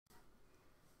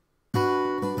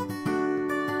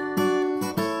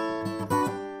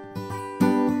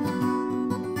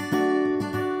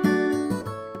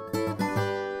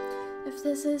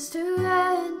this to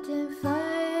end in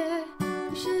fire?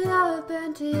 We should all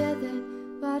burn together.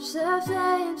 Watch the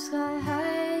flames fly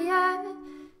higher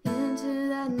into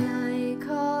the night,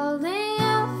 calling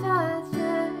out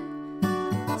Father.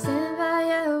 Stand by,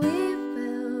 yeah, we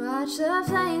will watch the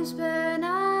flames burn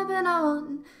up and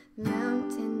on the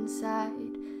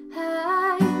mountainside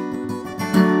high.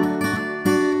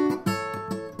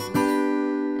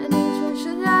 And each one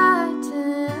should die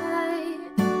tonight.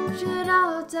 We should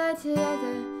all die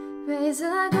together. Raise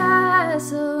a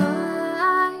glass of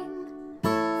wine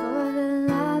for the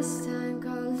last time,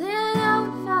 calling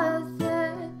out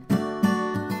Father.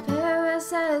 Prepare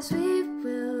us as we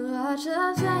will watch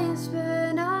the flames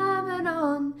burn up and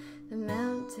on the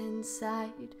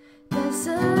mountainside.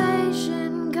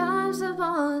 Desolation comes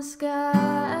upon the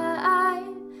sky.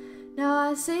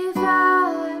 Now I see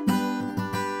fire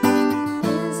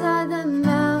inside the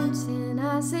mountain.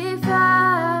 I see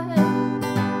fire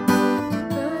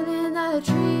burning the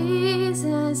trees,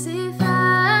 and I see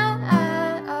fire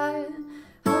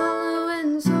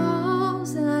hollowing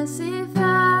souls, and I see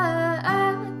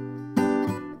fire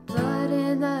blood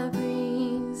in the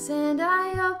breeze, and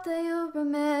I hope that you'll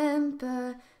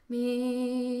remember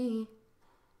me.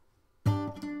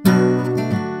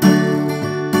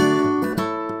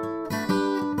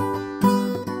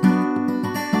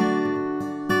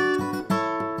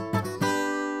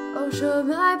 Oh, should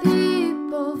my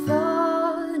people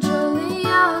fall, surely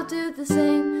I'll do the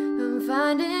same. I'm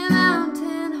finding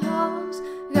mountain halls,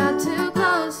 got too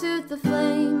close to the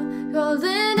flame,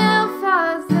 calling out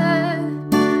Father.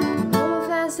 Hold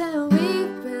fast and we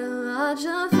will watch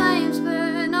the flames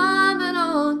burn up and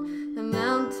on the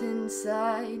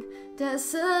mountainside.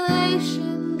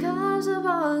 Desolation comes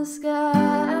upon the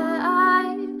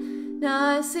sky.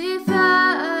 Now I see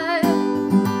fire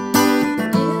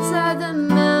inside the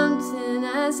mountain.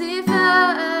 I see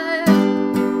fire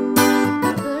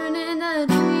burning the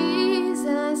trees,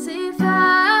 and I see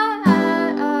fire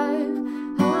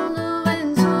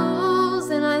hollowing souls,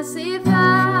 and I see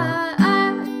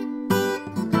fire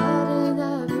blood in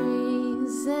the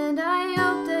breeze, and I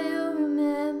hope that you'll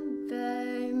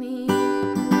remember me.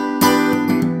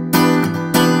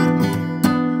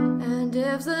 And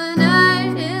if the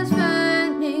night is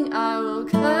burning, I will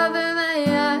cover my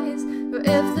eyes. For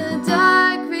if the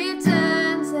dark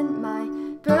returns, then my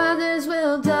brothers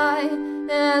will die.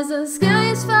 As the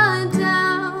skies fall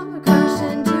down, we're crushed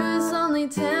into this lonely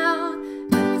town,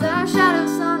 with our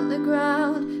shadows on the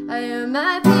ground. I hear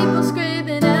my people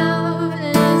screaming out,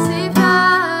 and I see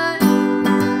fire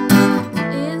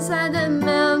inside the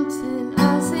mountain.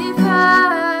 I see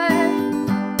fire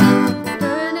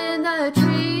burning the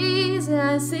trees, and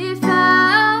I see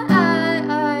fire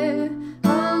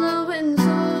hollowing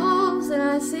souls, and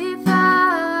I see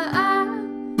fire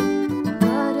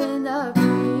blood in the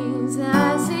breeze, and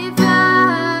I see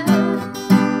fire,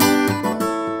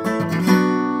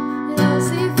 and I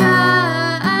see fire.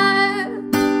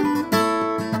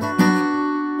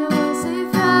 Now I see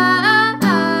fire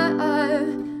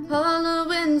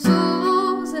hollowing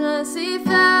souls, and I see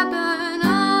fire burn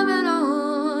up and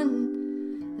on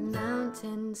the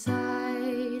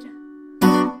mountainside.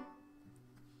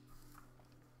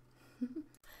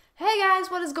 Hey guys,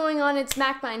 what is going on? It's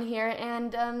MacMine here,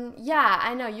 and yeah,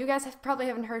 I know you guys probably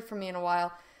haven't heard from me in a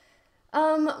while.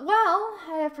 Well,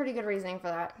 I have pretty good reasoning for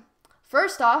that.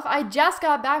 First off, I just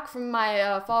got back from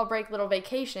my fall break little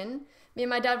vacation. Me and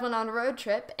my dad went on a road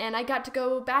trip, and I got to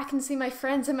go back and see my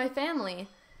friends and my family.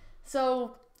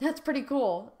 So that's pretty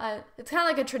cool. It's kind of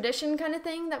like a tradition kind of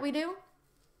thing that we do.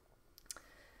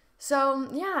 So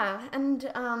yeah, and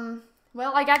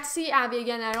well, I got to see Abby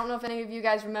again. I don't know if any of you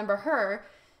guys remember her.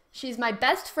 She's my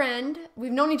best friend.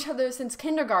 We've known each other since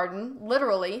kindergarten,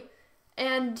 literally.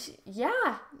 And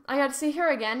yeah, I got to see her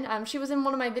again. She was in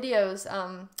one of my videos.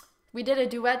 We did a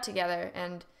duet together,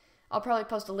 and I'll probably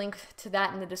post a link to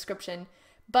that in the description.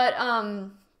 But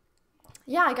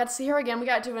yeah, I got to see her again. We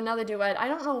got to do another duet. I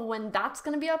don't know when that's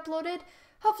going to be uploaded.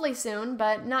 Hopefully soon,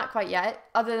 but not quite yet.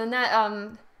 Other than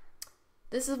that,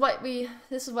 this is what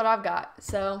I've got.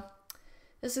 So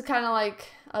this is kind of like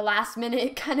a last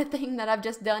minute kind of thing that I've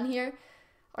just done here.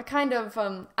 I kind of,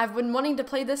 I've been wanting to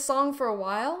play this song for a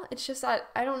while. It's just that,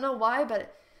 I don't know why,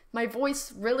 but my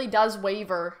voice really does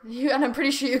waver. And I'm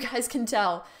pretty sure you guys can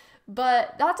tell.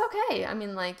 But that's okay. I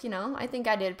mean, like, you know, I think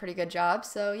I did a pretty good job.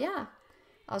 So yeah.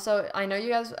 Also, I know what you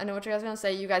guys are going to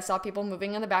say. You guys saw people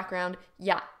moving in the background.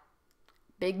 Yeah.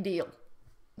 Big deal.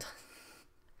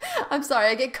 I'm sorry,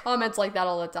 I get comments like that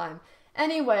all the time.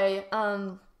 Anyway,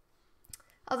 other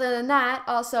than that,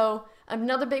 also,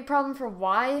 another big problem for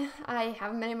why I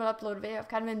haven't been able to upload a video, I've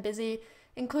kind of been busy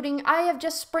including I have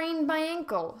just sprained my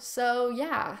ankle. So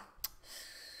yeah,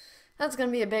 that's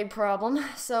gonna be a big problem.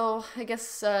 So I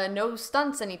guess no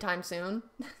stunts anytime soon.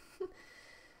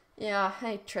 Yeah,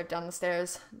 I tripped down the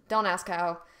stairs. Don't ask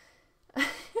how.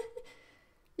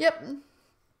 Yep.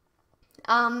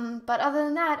 But other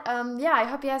than that, yeah, I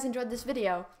hope you guys enjoyed this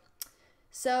video.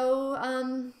 So,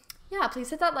 yeah, please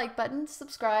hit that like button,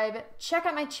 subscribe, check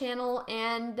out my channel,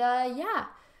 and, yeah.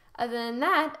 Other than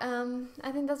that,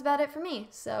 I think that's about it for me.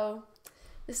 So,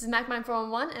 this is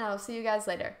MacMine411, and I'll see you guys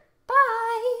later.